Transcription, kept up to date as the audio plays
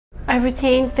I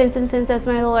retained Finz Finz as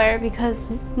my lawyer because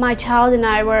my child and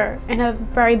I were in a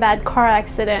very bad car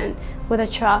accident with a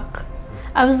truck.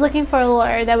 I was looking for a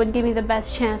lawyer that would give me the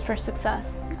best chance for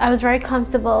success. I was very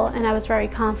comfortable and I was very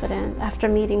confident after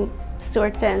meeting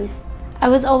Stuart Finz. I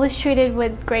was always treated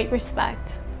with great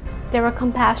respect. They were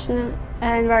compassionate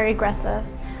and very aggressive.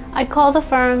 I called the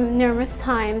firm numerous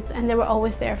times and they were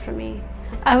always there for me.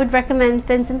 I would recommend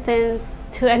Finz Finz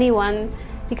to anyone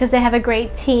because they have a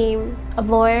great team of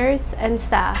lawyers and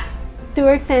staff.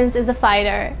 Stuart Finz is a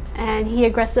fighter and he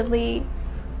aggressively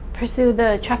pursued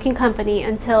the trucking company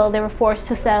until they were forced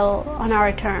to sell on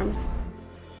our terms.